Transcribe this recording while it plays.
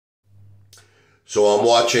So I'm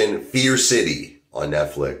watching Fear City on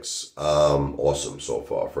Netflix. Awesome so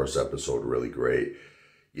far. First episode, really great.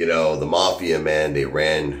 You know, the Mafia, man, they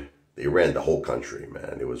ran the whole country,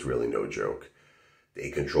 man. It was really no joke. They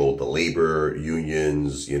controlled the labor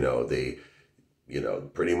unions,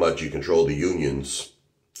 pretty much you control the unions,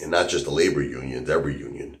 and not just the labor unions, every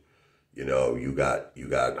union. You know, you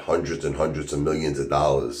got hundreds and hundreds of millions of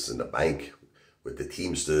dollars in the bank with the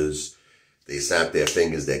Teamsters. They snap their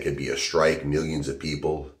fingers, there could be a strike, millions of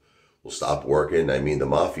people will stop working. I mean, the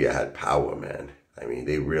Mafia had power, man. I mean,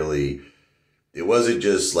 it wasn't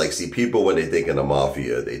just like, see, people, when they think of the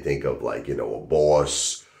Mafia, they think of like, a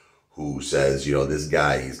boss who says, this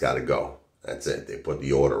guy, he's got to go. That's it. They put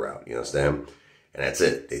the order out, you understand? And that's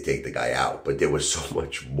it. They take the guy out. But there was so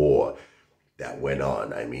much more that went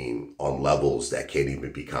on. I mean, on levels that can't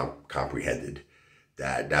even be comprehended.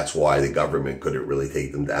 That's why the government couldn't really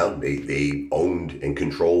take them down. They owned and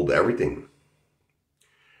controlled everything.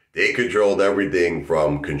 They controlled everything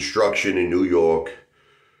from construction in New York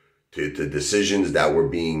to decisions that were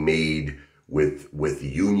being made with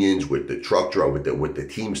unions, with the truck driver, with the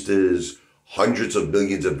Teamsters, hundreds of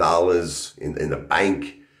millions of dollars in the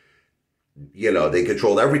bank. They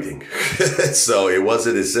controlled everything. So it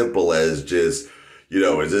wasn't as simple as just,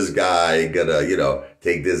 is this guy gonna,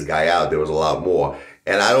 take this guy out? There was a lot more.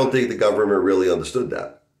 And I don't think the government really understood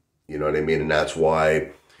that. You know what I mean? And that's why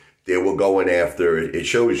they were going after, it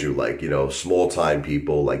shows you, like, small time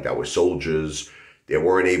people, like that were soldiers. They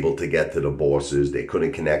weren't able to get to the bosses. They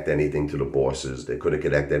couldn't connect anything to the bosses. They couldn't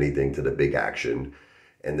connect anything to the big action.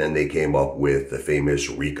 And then they came up with the famous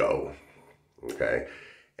RICO. Okay.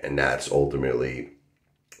 And that's ultimately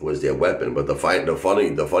was their weapon. But the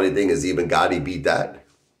funny thing is, even Gotti beat that.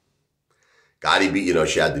 Gotti beat,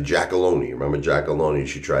 she had the Jackaloni. Remember Jackaloni?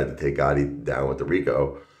 She tried to take Gotti down with the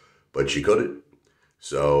RICO, but she couldn't.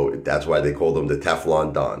 So that's why they called him the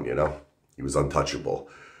Teflon Don, He was untouchable.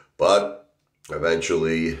 But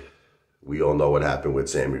eventually, we all know what happened with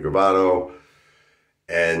Sammy Gravano.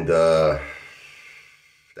 And that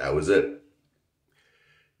was it.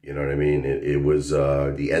 You know what I mean? It was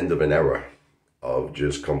the end of an era of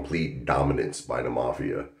just complete dominance by the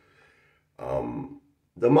Mafia.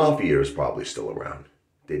 The Mafia is probably still around.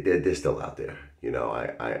 They're still out there.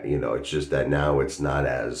 It's just that now it's not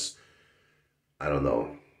as, I don't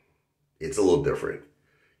know, it's a little different.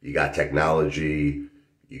 You got technology,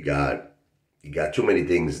 you got too many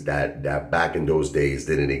things that back in those days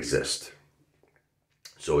didn't exist.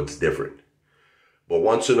 So it's different. But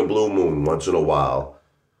once in a blue moon, once in a while,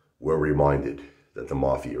 we're reminded that the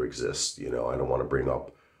Mafia exists. I don't want to bring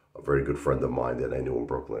up a very good friend of mine that I knew in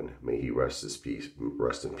Brooklyn. May he rest in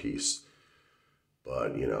peace.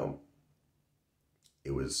 But,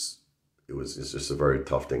 it's just a very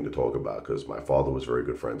tough thing to talk about, because my father was very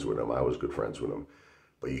good friends with him. I was good friends with him.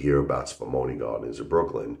 But you hear about Spumoni Gardens in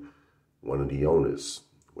Brooklyn. One of the owners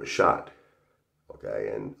was shot.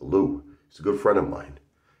 Okay, and Lou, he's a good friend of mine.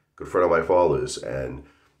 Good friend of my father's. And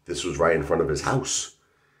this was right in front of his house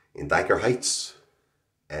in Dyker Heights.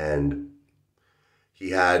 And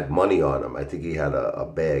he had money on him. I think he had a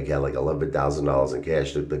bag. He had like $11,000 in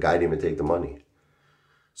cash. The guy didn't even take the money.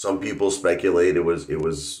 Some people speculate it was,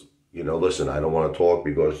 listen, I don't want to talk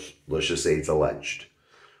because let's just say it's alleged.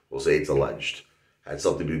 We'll say it's alleged. Had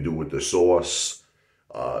something to do with the sauce.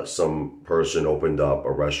 Some person opened up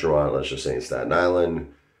a restaurant, let's just say in Staten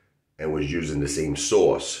Island, and was using the same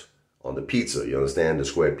sauce on the pizza. You understand? The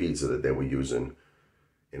square pizza that they were using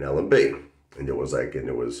in L&B. And there was,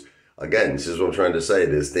 again, this is what I'm trying to say.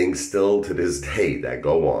 There's things still to this day that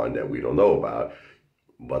go on that we don't know about,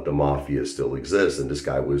 but the Mafia still exists. And this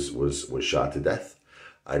guy was shot to death.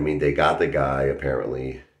 I mean, they got the guy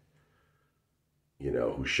apparently,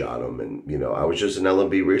 who shot him. And, I was just in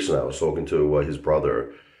L&B recently. I was talking to his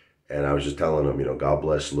brother, and I was just telling him, God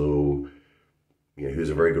bless Lou. He was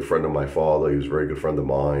a very good friend of my father. He was a very good friend of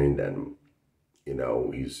mine. And,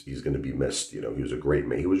 he's going to be missed. He was a great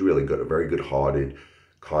man. He was really good, a very good-hearted,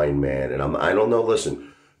 kind man. And I don't know,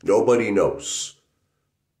 listen, nobody knows,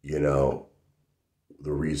 the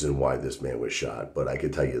reason why this man was shot. But I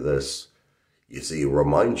can tell you this, you see, it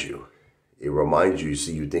reminds you, you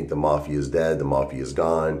see, you think the Mafia is dead, the Mafia is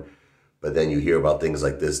gone, but then you hear about things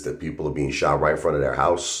like this, that people are being shot right in front of their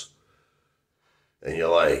house. And you're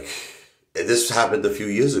like, this happened a few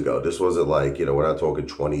years ago. This wasn't like, we're not talking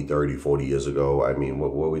 20, 30, 40 years ago. I mean,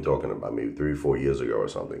 what are we talking about? Maybe 3 or 4 years ago or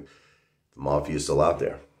something. The Mafia is still out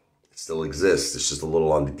there. It still exists. It's just a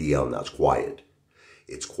little on the DL now. It's quiet.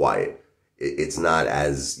 It's quiet. It's not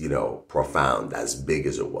as, profound, as big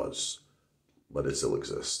as it was, but it still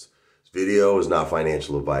exists. This video is not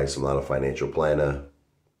financial advice. I'm not a financial planner.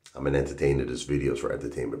 I'm an entertainer. This video is for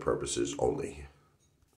entertainment purposes only.